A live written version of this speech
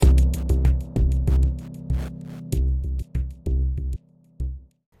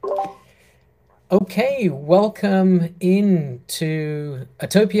Okay, welcome in to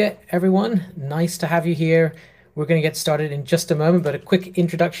Atopia, everyone. Nice to have you here. We're going to get started in just a moment, but a quick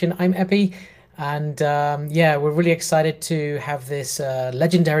introduction. I'm Epi, and yeah, we're really excited to have this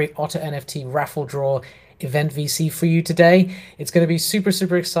legendary Otto NFT raffle draw event VC for you today. It's going to be super,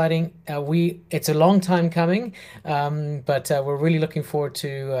 super exciting. It's a long time coming, but we're really looking forward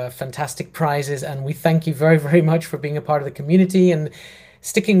to fantastic prizes, and we thank you very, very much for being a part of the community and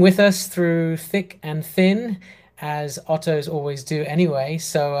sticking with us through thick and thin, as Ottos always do anyway.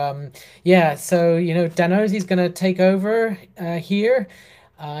 So, yeah, so, Danosi's going to take over here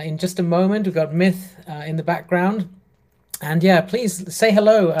in just a moment. We've got Myth in the background. And yeah, please say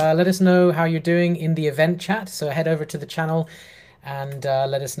hello. Let us know how you're doing in the event chat. So head over to the channel and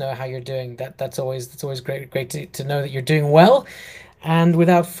let us know how you're doing. That's always great to know that you're doing well. And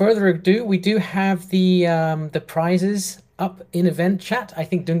without further ado, we do have the prizes up in event chat. I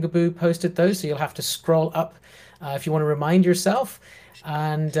think Dungaboo posted those, so you'll have to scroll up if you want to remind yourself.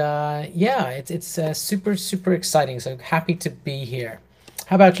 And yeah, it's super super exciting. So happy to be here.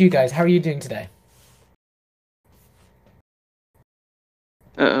 How about you guys? How are you doing today?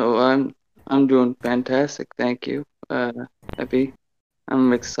 Oh, I'm doing fantastic, thank you. Happy.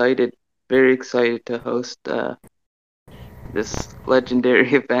 I'm excited, very excited to host this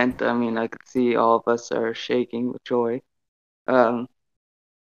legendary event. I mean, I could see all of us are shaking with joy. Um,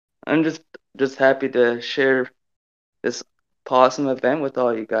 I'm just happy to share this awesome event with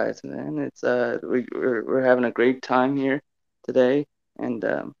all you guys, man. We're having a great time here today, and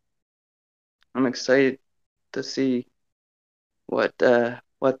I'm excited to see what the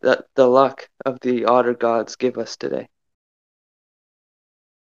luck of the otter gods give us today.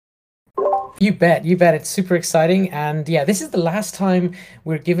 You bet, you bet. It's super exciting. And yeah, this is the last time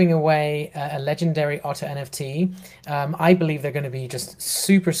we're giving away a legendary Otto NFT. I believe they're going to be just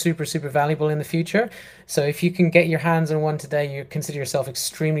super, super, super valuable in the future. So if you can get your hands on one today, you consider yourself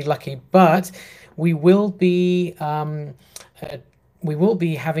extremely lucky. But we will be uh, we will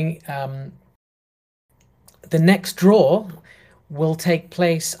be having the next draw will take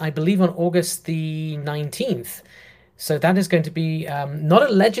place, I believe, on August the 19th. So that is going to be not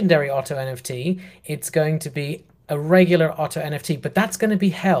a legendary Otto NFT. It's going to be a regular Otto NFT, but that's going to be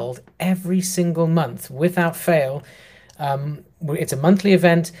held every single month without fail. It's a monthly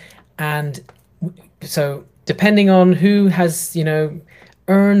event, and so depending on who has,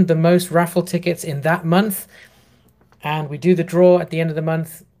 earned the most raffle tickets in that month, and we do the draw at the end of the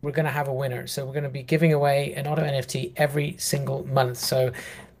month, we're going to have a winner. So we're going to be giving away an Otto NFT every single month. So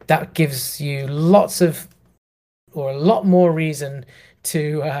that gives you lots of or a lot more reason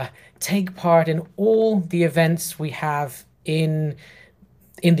to take part in all the events we have in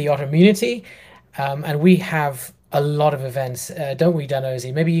the autoimmunity. And we have a lot of events, don't we,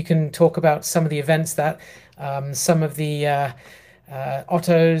 Danosi? Maybe you can talk about some of the events that some of the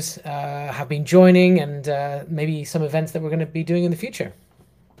Ottos have been joining, and maybe some events that we're going to be doing in the future.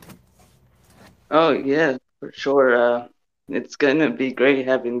 Oh yeah, for sure. It's gonna be great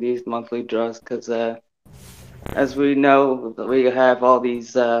having these monthly draws because, as we know, we have all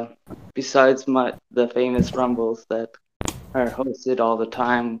these besides the famous rumbles that are hosted all the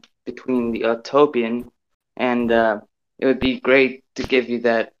time between the Utopian, and it would be great to give you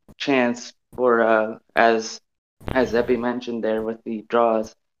that chance for as Epi mentioned there with the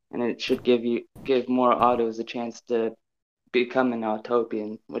draws, and it should give more autos a chance to become an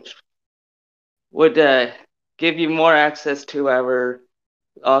Utopian, which would give you more access to our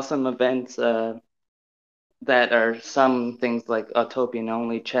awesome events that are some things like Utopian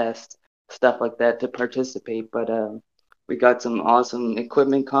only chests, stuff like that to participate. But we got some awesome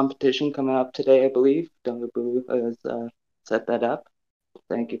equipment competition coming up today, I believe. Dungabu has set that up.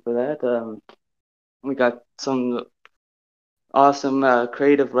 Thank you for that. We got some awesome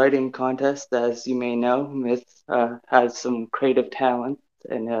creative writing contest. As you may know, Myth has some creative talent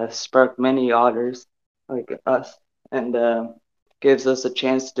and sparked many otters like us, and gives us a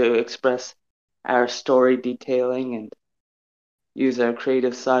chance to express our story detailing and use our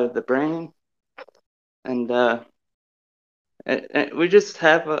creative side of the brain. And we just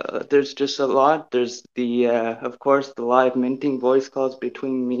have there's just a lot. There's the of course the live minting voice calls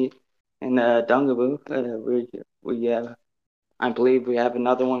between me and Dungabu. We I believe we have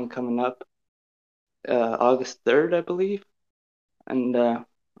another one coming up August 3rd, I believe. And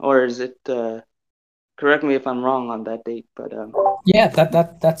or is it correct me if I'm wrong on that date, but Yeah,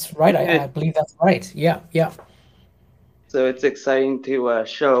 that's right. I believe that's right. Yeah, yeah. so it's exciting to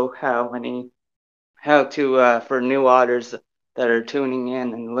show how to for new otters that are tuning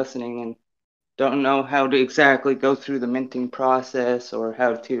in and listening and don't know how to exactly go through the minting process or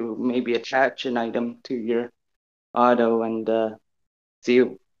how to maybe attach an item to your auto and see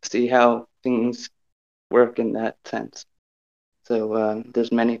see how things work in that sense. So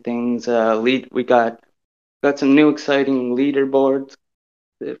there's many things. Lead we got some new exciting leaderboards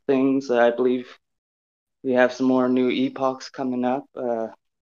things. I believe we have some more new epochs coming up.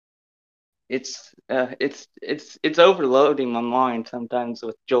 It's overloading my mind sometimes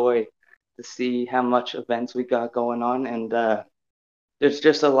with joy to see how much events we got going on, and there's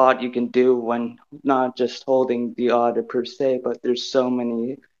just a lot you can do when not just holding the order per se, but there's so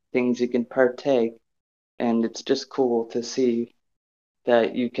many things you can partake, and it's just cool to see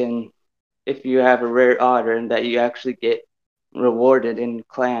that you can, if you have a rare order, and that you actually get rewarded in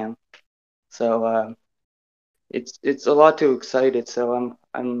clan. So it's a lot too excited. So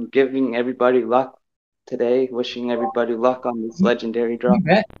I'm giving everybody luck today, wishing everybody luck on this You, legendary draw. you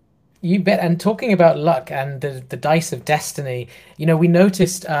bet. You bet. And talking about luck and the dice of destiny, we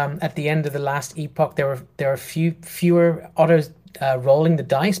noticed at the end of the last epoch there are fewer otters rolling the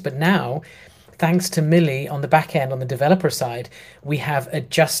dice, but now, thanks to Millie on the back end on the developer side, we have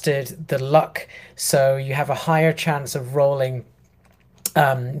adjusted the luck so you have a higher chance of rolling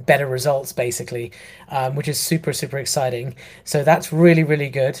better results basically, which is super super exciting. So that's really really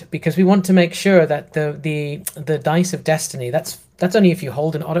good because we want to make sure that the dice of destiny, that's only if you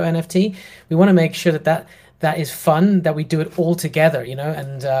hold an auto NFT. We want to make sure that is fun, that we do it all together,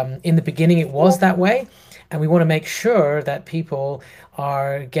 and in the beginning it was that way, and we want to make sure that people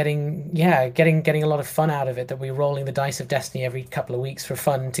are getting a lot of fun out of it, that we're rolling the dice of destiny every couple of weeks for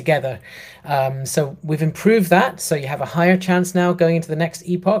fun together. So we've improved that, so you have a higher chance now going into the next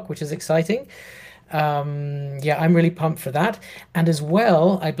epoch, which is exciting. Yeah, I'm really pumped for that. And as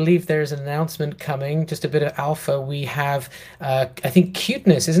well, I believe there's an announcement coming, just a bit of alpha. We have, I think,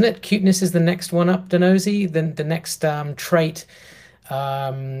 cuteness, isn't it? Cuteness is the next one up, Denozy, the next trait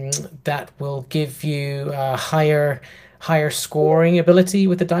um, that will give you higher scoring ability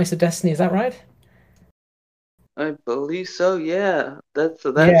with the Dice of Destiny. Is that right? I believe so. Yeah, that's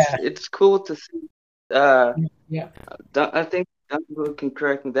Yeah, it's cool to see. Uh, yeah, I think Duncan can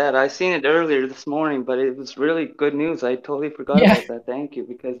correct me that. I seen it earlier this morning, but it was really good news. I totally forgot yeah, about that. Thank you,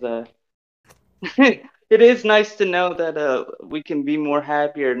 because it is nice to know that we can be more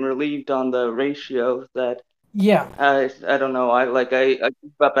happier and relieved on the ratios that yeah, I don't know. I gave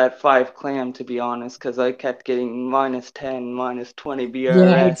up at 5 clam, to be honest, because I kept getting -10, -20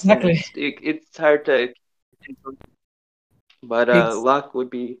 yeah, BRS, and exactly. it's hard to. But It's luck would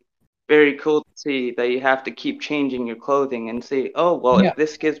be very cool to see that you have to keep changing your clothing and say, oh well, yeah, if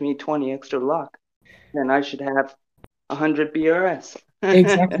this gives me 20 extra luck, then I should have 100 BRS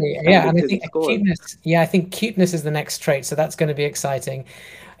exactly. Yeah, added and I to the think score. cuteness. Yeah, I think cuteness is the next trait, so that's going to be exciting.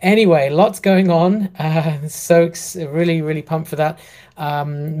 Anyway, lots going on. Really, really pumped for that.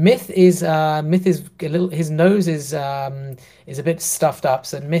 Myth is a little. His nose is a bit stuffed up,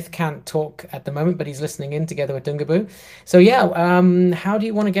 so Myth can't talk at the moment, but he's listening in together with Dungaboo. So yeah, how do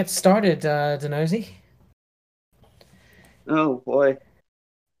you want to get started, Denozy? Oh boy,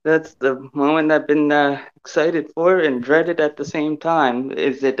 that's the moment I've been excited for and dreaded at the same time.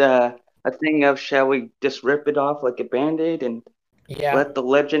 Is it a thing of shall we just rip it off like a band-aid and Yeah, let the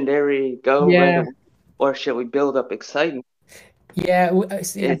legendary go right yeah, away, or shall we build up excitement? yeah.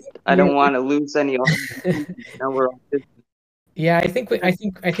 See, I It think I don't want to lose any. Now we're on this. yeah, I think I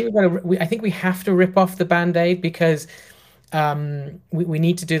think we have to rip off the band-aid because we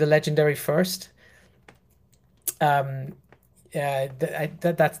need to do the legendary first. Um,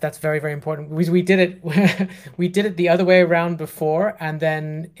 that's very very important. We did it we did it the other way around before, and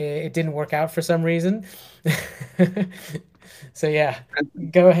then it didn't work out for some reason. So yeah,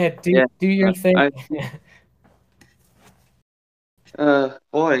 go ahead, Yeah, do your thing. I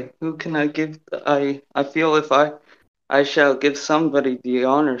boy, who can I give? I feel if I shall give somebody the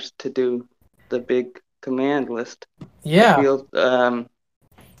honors to do the big command list. I Yeah, feel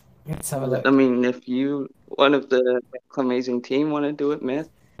let's have a look. I mean, if you one of the amazing team want to do it, Myth,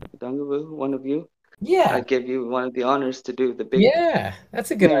 Dungaroo, one of you, I Yeah, give you one of the honors to do the big yeah,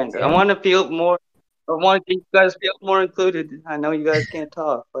 that's a good command. I idea. want to feel more. I want you guys feel more included. I know you guys can't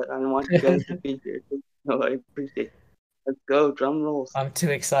talk, but I want you guys to be here too. So I appreciate it. Let's go, drum rolls. I'm too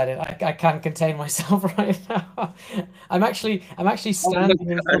excited. I can't contain myself right now. I'm actually Oh my standing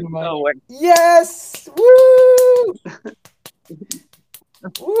in God, front of my. no way. Yes! Woo!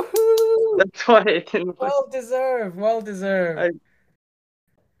 Woohoo! That's why it didn't work. Well deserved. Well deserved. I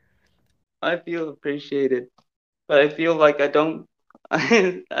I feel appreciated, but I feel like I don't.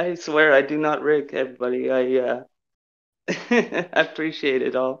 I swear I do not rig everybody. I I appreciate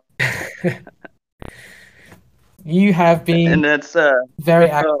it all. You have and been that's very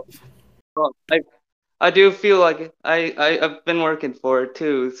well, active. well, I do feel like I've been working for it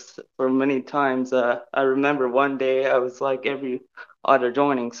too for many times. I remember one day I was like every other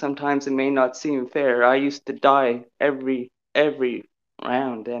joining. Sometimes it may not seem fair. I used to die every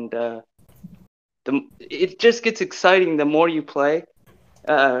round, and it just gets exciting the more you play,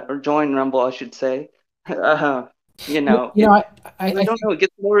 or join Rumble, I should say. Uh, you know, You know, I I don't think, know, it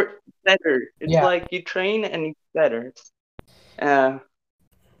gets more better. It's yeah, like you train and you get better. Uh,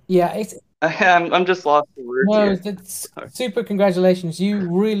 yeah, it's I'm just lost for words no, here. it's super congratulations. You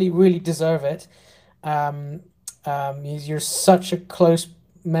really, really deserve it. Um, you're such a close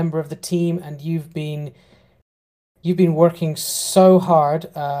member of the team, and you've been working so hard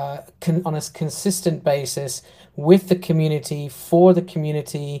on a consistent basis with the community for the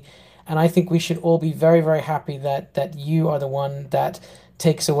community, and I think we should all be very, very happy that you are the one that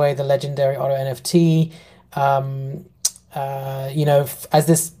takes away the legendary Otto NFT. Um, as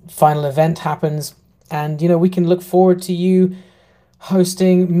this final event happens, and we can look forward to you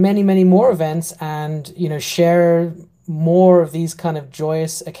hosting many, many more events and, share more of these kind of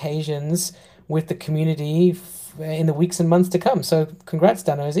joyous occasions with the community in the weeks and months to come. So congrats,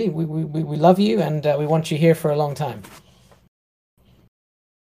 Danozy. We love you and we want you here for a long time.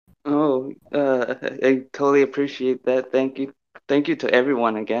 Oh, I totally appreciate that. Thank you to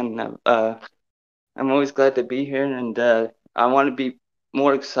everyone again. I'm always glad to be here, and I want to be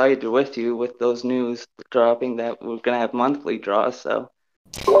more excited with you with those news dropping that we're gonna have monthly draws. So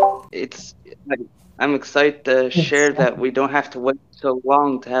it's like, I'm excited to share that Exactly. we don't have to wait so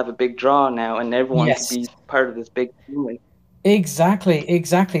long to have a big draw now, and everyone could Yes. be part of this big family. Exactly,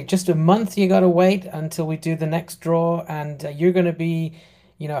 exactly. Just a month you got to wait until we do the next draw, and you're going to be,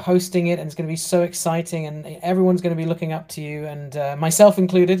 hosting it, and it's going to be so exciting, and everyone's going to be looking up to you, and myself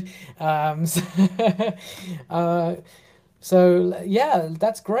included. So, uh, yeah,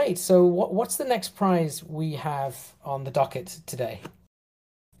 that's great. So what's the next prize we have on the docket today?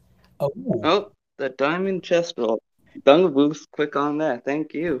 Oh, Oh, the diamond chest roll. Dunga boost, quick on that.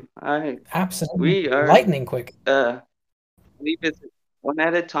 Thank you. absolutely We are lightning quick. believe it's one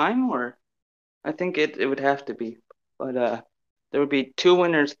at a time, or I think it would have to be, but there would be two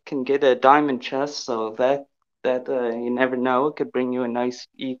winners can get a diamond chest, so that you never know, it could bring you a nice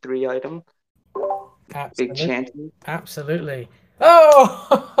E3 item, big Absolutely, chances. absolutely. Oh,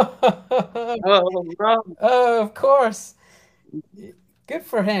 Oh, bro. oh, of course. Good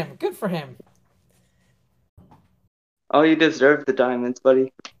for him. Good for him. Oh, you deserve the diamonds,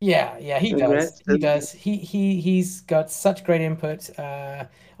 buddy. Yeah, yeah, he does. Congrats. He does. He's got such great input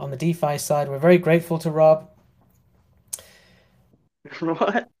on the DeFi side. We're very grateful to Rob.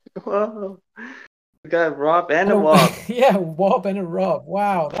 What? Whoa. We got Rob and And a Wob. yeah, Wob and a Rob.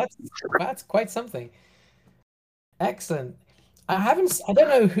 Wow, that's quite something. Excellent. I don't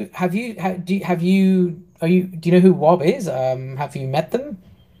know who have you have you are you do you know who Wob is? Have you met them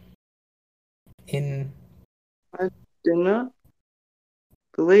in I did not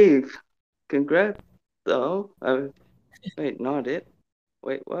believe. Congrats, though. Wait, not it.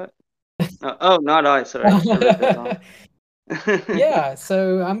 Wait, what? No, oh, not I. Sorry, I read that wrong. Yeah,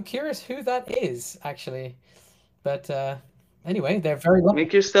 so I'm curious who that is actually. But anyway, they're very lucky.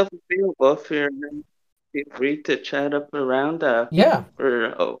 Make yourself available if you're feel free to chat up around. Yeah.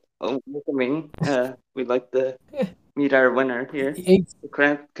 We're welcoming. We'd like to meet our winner here. Ex-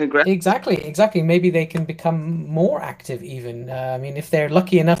 Congrats, Exactly, exactly. Maybe they can become more active even. I mean, if they're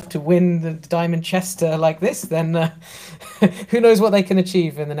lucky enough to win the diamond chest like this, then who knows what they can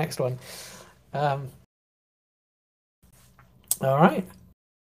achieve in the next one. Um, all right.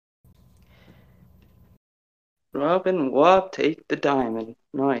 Robin Wob. Take the diamond.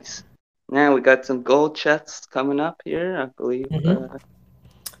 Nice. Now we got some gold chests coming up here. I believe. Hmm.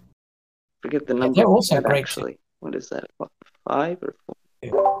 Forget the Yeah, number they're of also that great too. actually. What is that? Five or four?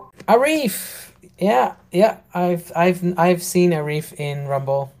 Arif. Yeah, yeah. I've seen Arif in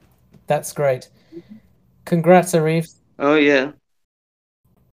Rumble. That's great. Congrats, Arif. Oh yeah.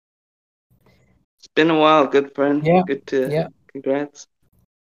 It's been a while, good friend. Yeah, Good to. yeah. Congrats.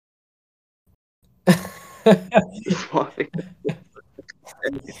 Swapping.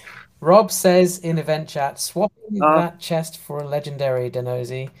 Rob says in event chat, swapping Oh, that chest for a legendary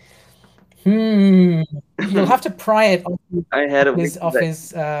Denozy. Hmm. You'll have to pry it I had a week off that.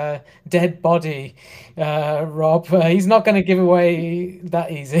 his dead body, Rob. He's not going to give away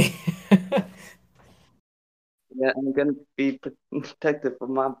that easy. Yeah, I'm gonna be protective for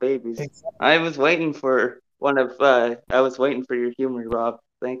my babies. Exactly. I was waiting for one of. I was waiting for your humor, Rob.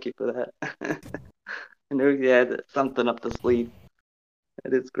 Thank you for that. I knew you had something up the sleeve.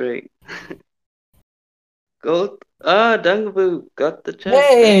 That is great. Gold. Dungaboo got the chest.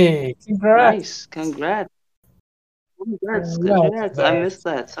 Hey, congrats. Nice. Congrats. Congrats. Well Congrats. I missed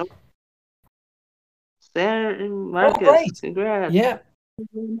deserved. that. So, Sarah Oh, Marcus. great. Congrats. Yeah.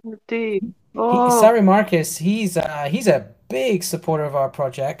 Oh, Sorry, Marcus, he's a big supporter of our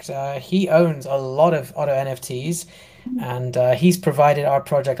project. He owns a lot of Otto NFTs, and he's provided our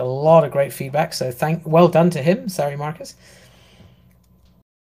project a lot of great feedback. So well done to him. Sorry, Marcus.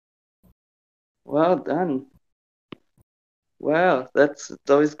 well done. Wow, it's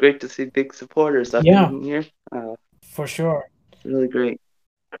always great to see big supporters up Yeah, in here. Uh, for sure. really great.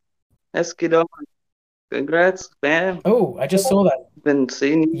 Let's get on. Congrats, man. Oh, I just saw that. Been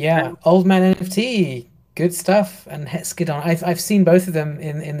seeing you Yeah, now. Old Man NFT, good stuff, and Skidon. I've seen both of them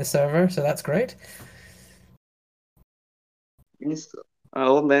in the server, so that's great. He's,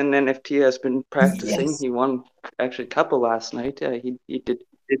 Old Man NFT has been practicing. Yes. He won actually a couple last night. He did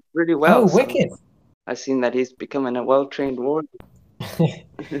pretty Oh, well. So wicked. I seen that he's becoming a well trained warrior.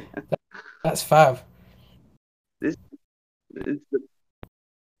 That's fab. This is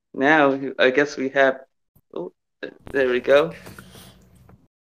now I guess we have. Oh, there we go.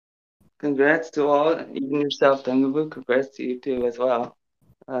 Congrats to all, even yourself, Dungabu. Congrats to you too as well.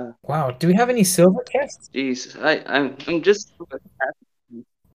 Uh, Wow. Do we have any silver chests? Geez, I'm just happy.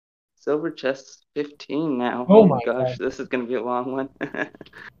 Silver chest 15 now. Oh Oh my my gosh, God. this is gonna be a long one.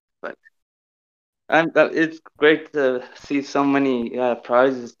 But it's great to see so many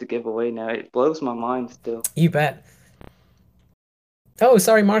prizes to give away now. It blows my mind still. You bet. Oh,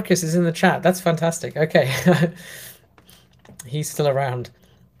 sorry, Marcus is in the chat. That's fantastic. Okay. He's still around.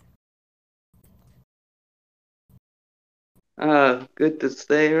 Good to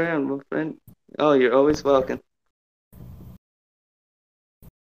stay around, my friend. Oh, you're always welcome.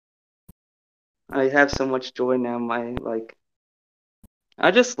 I have so much joy now.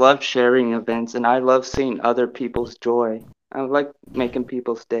 I just love sharing events, and I love seeing other people's joy. I like making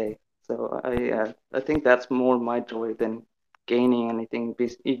people's day. So I think that's more my joy than gaining anything.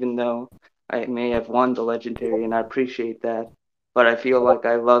 Even though I may have won the legendary, and I appreciate that, but I feel like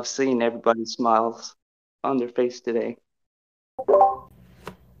I love seeing everybody's smiles on their face today.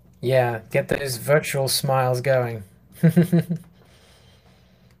 Yeah, get those virtual smiles going.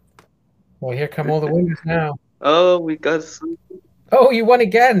 Well, here come all the winners now. Oh, we got some Oh, you won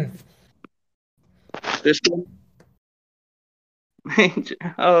again. Christian Major.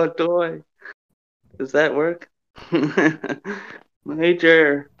 Oh, boy, does that work?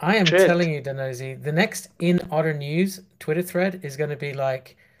 Major I am tricked. telling you, Danozy, the next In Otter News Twitter thread is going to be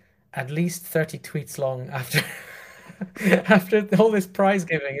like at least 30 tweets long after after all this prize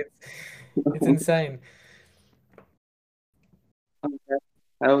giving. It's insane.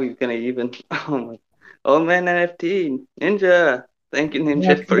 How are you gonna even? Oh my! Oh man, NFT Ninja. Thank you,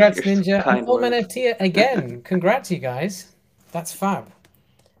 Yeah, Ninja, for congrats, your Ninja. And kind Old Man words. FT again. Congrats, you guys. That's fab.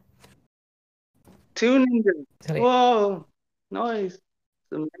 Two Ninjas. Tell you. Whoa, nice.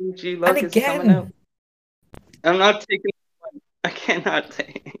 Some G And luck is coming out. again. I'm not taking. I cannot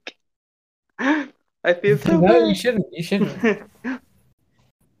take. I feel so No, you bad. shouldn't. You shouldn't.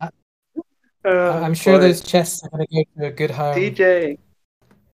 I, I'm Oh sure boy, those chests are going to go to a good home. TJ.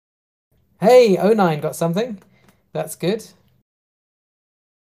 Hey, O9 got something. That's good.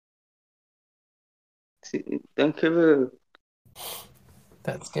 Dunkaroo.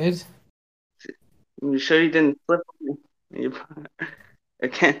 That's good. You sure you didn't flip me?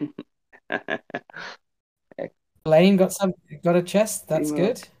 Again. Blaine got a chest. That's Emo.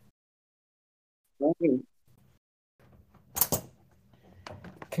 good.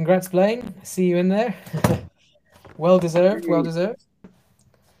 Congrats, Blaine. I see you in there. Well deserved. Well deserved.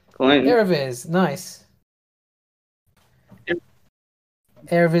 Coin. Ereviz, nice.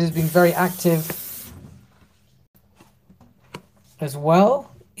 Ereviz has been very active as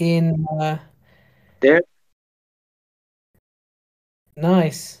well in There.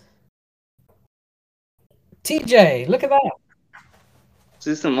 nice. TJ, look at that.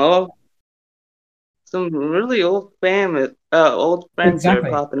 See some really old friends are Exactly.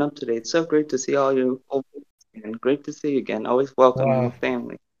 popping up today. It's so great to see all you old friends again. Great to see you again. Always welcome in the Wow.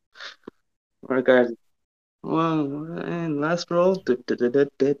 family. Regardless. Well, and last roll.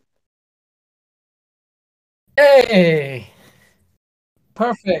 Hey,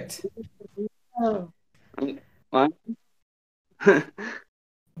 perfect. Oh, fine.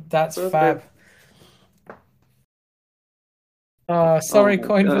 That's fab. Perfect. Oh Sorry, my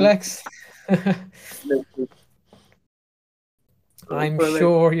god. CoinFlex. I'm Perfect.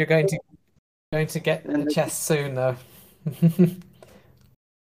 sure you're going to get a And chest soon, though.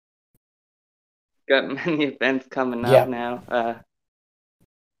 got many events coming up Yeah. now.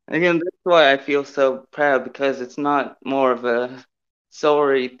 Again, that's why I feel so proud because it's not more of a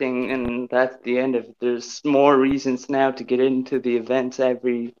sorry thing and that's the end of it. There's more reasons now to get into the events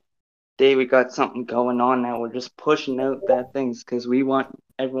every day. We got something going on now. We're just pushing out that things because we want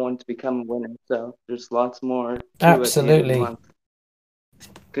everyone to become a winner. So there's lots more to at the end of the Absolutely. month.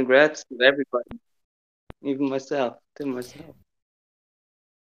 Congrats to everybody, even myself, to myself.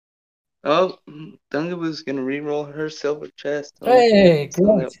 Oh, Dunga was gonna re-roll her silver chest. Oh, Hey, so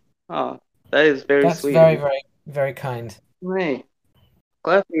that, great. oh, that is very That's sweet of very, you. very, very kind. Hey,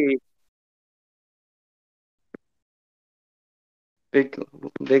 Clappy, big,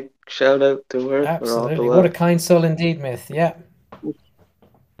 big shout out to her for all the Absolutely. What a love. kind soul indeed, Myth. Yeah.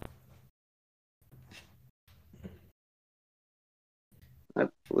 I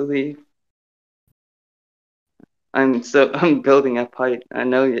believe I'm building up height. I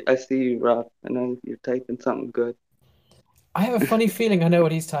know I see you, Rob. I know you're typing something good. I have a funny feeling I know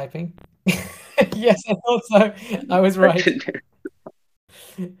what he's typing. Yes, I thought so. I was right.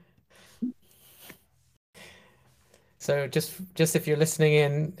 So just if you're listening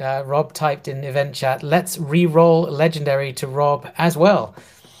in, Rob typed in event chat, let's re-roll legendary to Rob as well.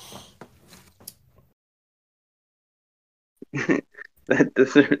 That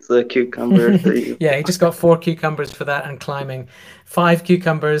deserves a cucumber for you. Yeah, he just got 4 cucumbers for that and climbing. 5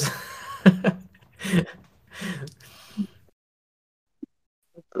 cucumbers.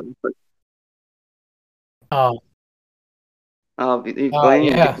 Oh, You oh blame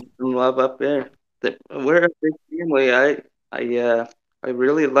yeah. getting some love up there. We're a big family. I, uh, I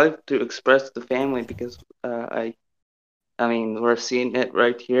really like to express the family because I mean, we're seeing it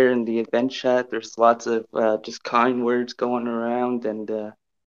right here in the event chat. There's lots of just kind words going around, and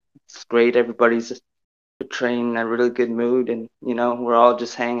it's great. Everybody's portraying a really good mood, and we're all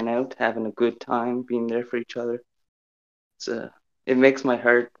just hanging out, having a good time, being there for each other. It's it makes my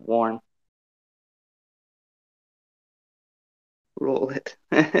heart warm. Roll it,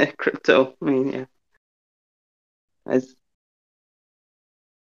 crypto mania. As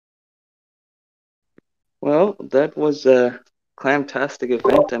well, that was a clamtastic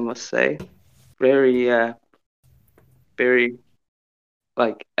event, I must say. Very, very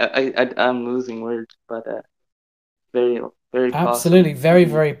like I'm losing words, but very, very awesome. Absolutely. Very,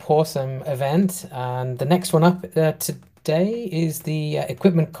 very awesome event. And the next one up today is the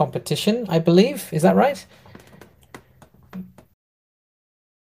equipment competition, I believe. Is that right?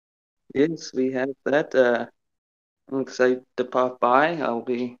 Yes, we have that. I'm excited to pop by. I'll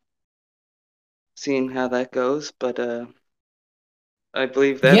be seeing how that goes, but I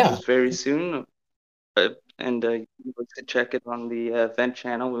believe that Yeah. is very soon. And you guys could check it on the event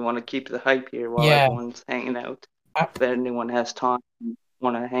channel. We want to keep the hype here while Yeah. everyone's hanging out. A- If anyone has time,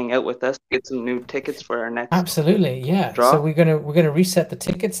 want to hang out with us, get some new tickets for our next Absolutely. Yeah. So draw. we're gonna reset the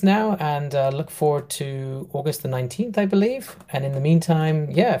tickets now and look forward to August the 19th, I believe. And in the meantime,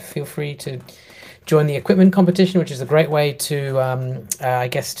 yeah, feel free to join the equipment competition, which is a great way to, I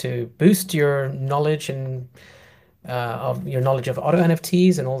guess, to boost your knowledge and of your knowledge of auto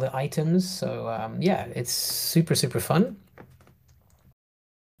NFTs and all the items. So yeah, it's super, super fun.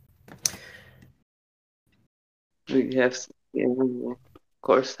 We have, yeah, we will, of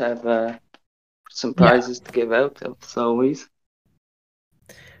course, have some Yeah, prizes to give out as always.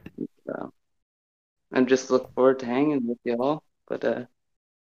 So I'm just looking forward to hanging with you all. But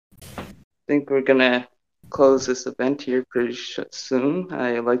think we're gonna close this event here pretty soon.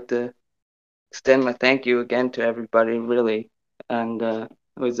 I like to extend my thank you again to everybody, really, and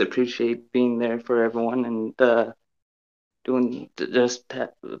always appreciate being there for everyone and doing just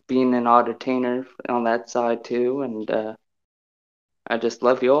being an entertainer on that side too. And I just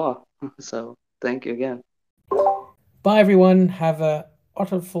love you all. So thank you again. bye everyone. Have a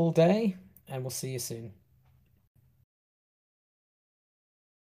wonderful day, and we'll see you soon.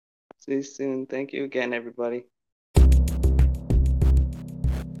 See you soon. Thank you again, everybody.